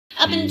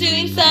I've been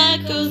doing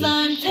circles,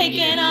 I'm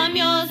taking, I'm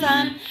yours,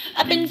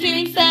 I've been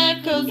doing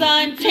circles,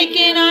 I'm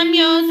taking, I'm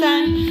yours,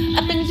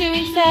 I've been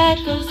doing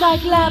circles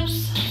like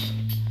laps.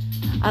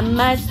 I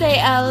might stay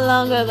out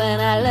longer than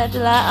I left the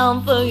light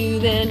on for you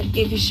then.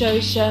 If you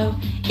show,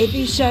 if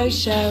you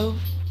show.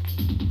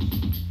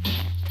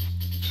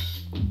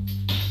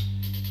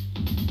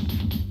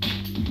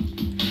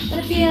 When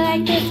I feel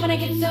like this, when I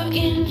get so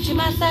into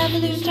myself, I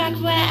lose track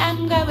of where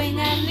I'm going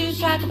and lose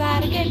track of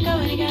how to get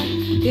going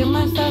again. Feel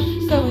myself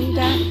slowing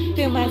down,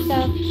 feel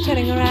myself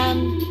turning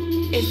around.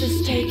 Is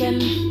this taken?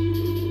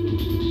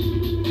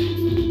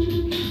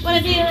 When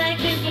I feel like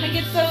this, when I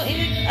get so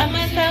into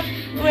myself,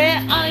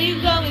 where are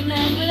you going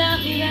then? Without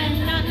me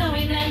then, not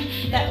knowing then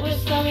that we're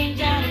slowing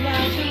down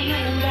around, turning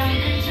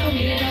around. Tell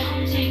me if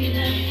I'm taking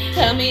them.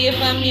 Tell me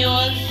if I'm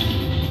yours.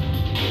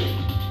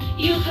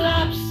 You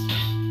collapse.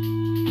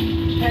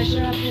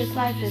 Pressure of this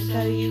life is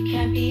so you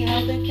can't be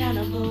held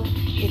accountable.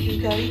 If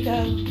you go, you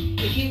go.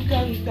 If you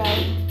go, you go.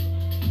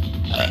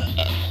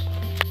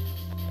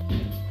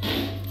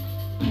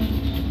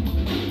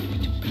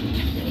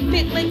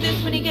 Bit like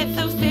this when you get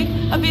so sick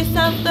of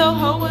yourself, the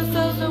whole world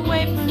goes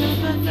away from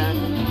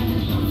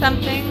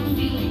something.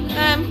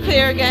 I'm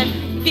clear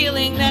again,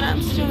 feeling that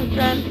I'm still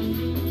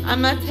again.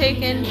 I'm not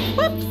taken.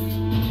 Whoops.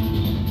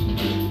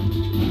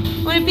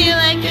 When you feel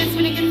like this,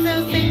 when you get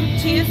so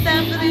sick to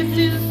yourself, let's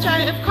do this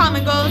chart of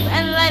common goals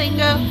and letting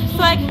go,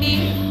 so I can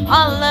be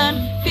all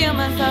alone. Feel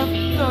myself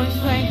going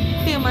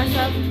sway, feel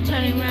myself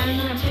turning around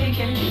and I'm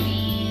taken.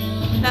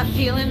 Not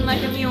feeling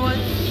like I'm yours.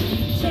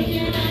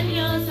 Taking on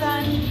your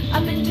son.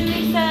 I've been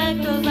doing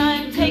circles,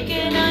 I'm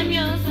taking on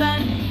your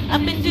son.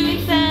 I've been doing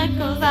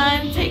circles,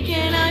 I'm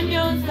taking on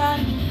your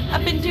son.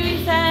 I've been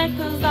doing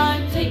circles,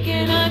 I'm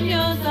taking on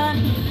your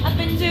son. I've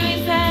been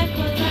doing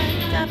circles,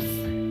 I'm ducks.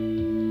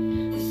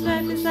 This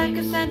life is like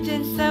a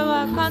sentence, so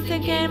I can't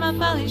take it, I'm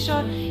falling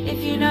short.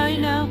 If you know, you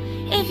know.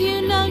 If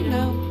you know, you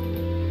know.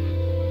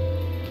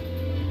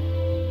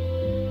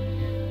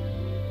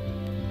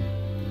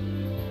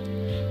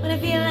 When I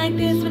feel like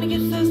this, when I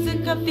get so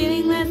sick of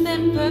feeling less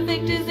than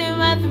perfect, isn't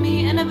right for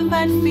me. I never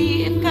fight to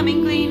see if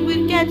coming clean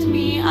would get to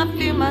me. I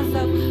feel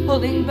myself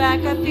holding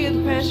back, I feel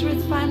the pressure,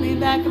 it's finally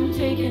back, I'm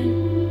taken.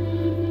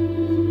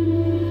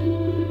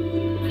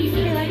 When you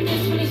feel like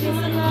this, when you feel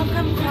like I'll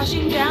come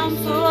crashing down,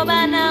 so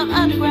by now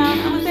underground,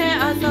 I'm there,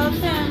 I saw,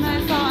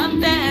 I'm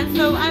there, and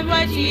so I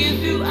write to you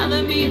through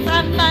other means.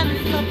 I find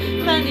myself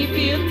finally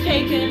feel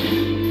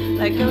taken,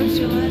 like oh it's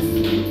yours.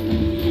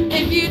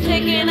 If you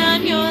take it,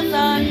 I'm yours,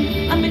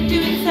 I've been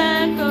doing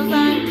circles,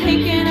 I'm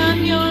taking,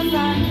 I'm yours,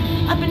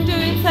 I've been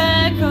doing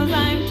circles,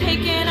 I'm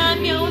taking,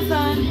 I'm yours,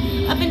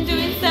 I've been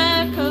doing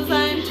circles,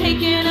 I'm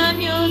taking,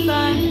 I'm yours,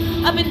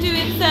 I've been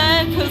doing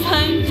circles,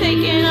 I'm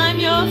taking, I'm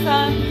yours,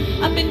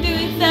 I've been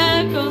doing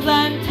circles,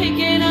 I'm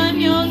taking, I'm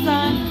yours,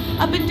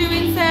 I've been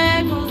doing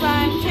circles,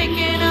 I'm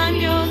taking, I'm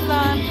yours,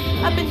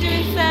 I've been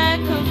doing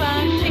circles,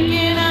 I'm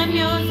taking, I'm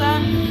yours,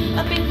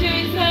 I've been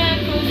doing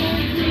circles, I'm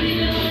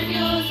taking, I'm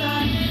yours,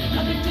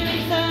 I've been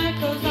doing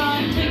circles,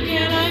 I'm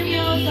taking, I'm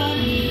yours, I've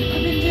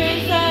been doing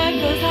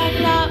circles, I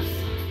collapse,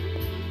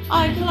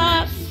 I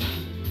collapse,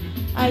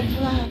 I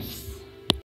collapse.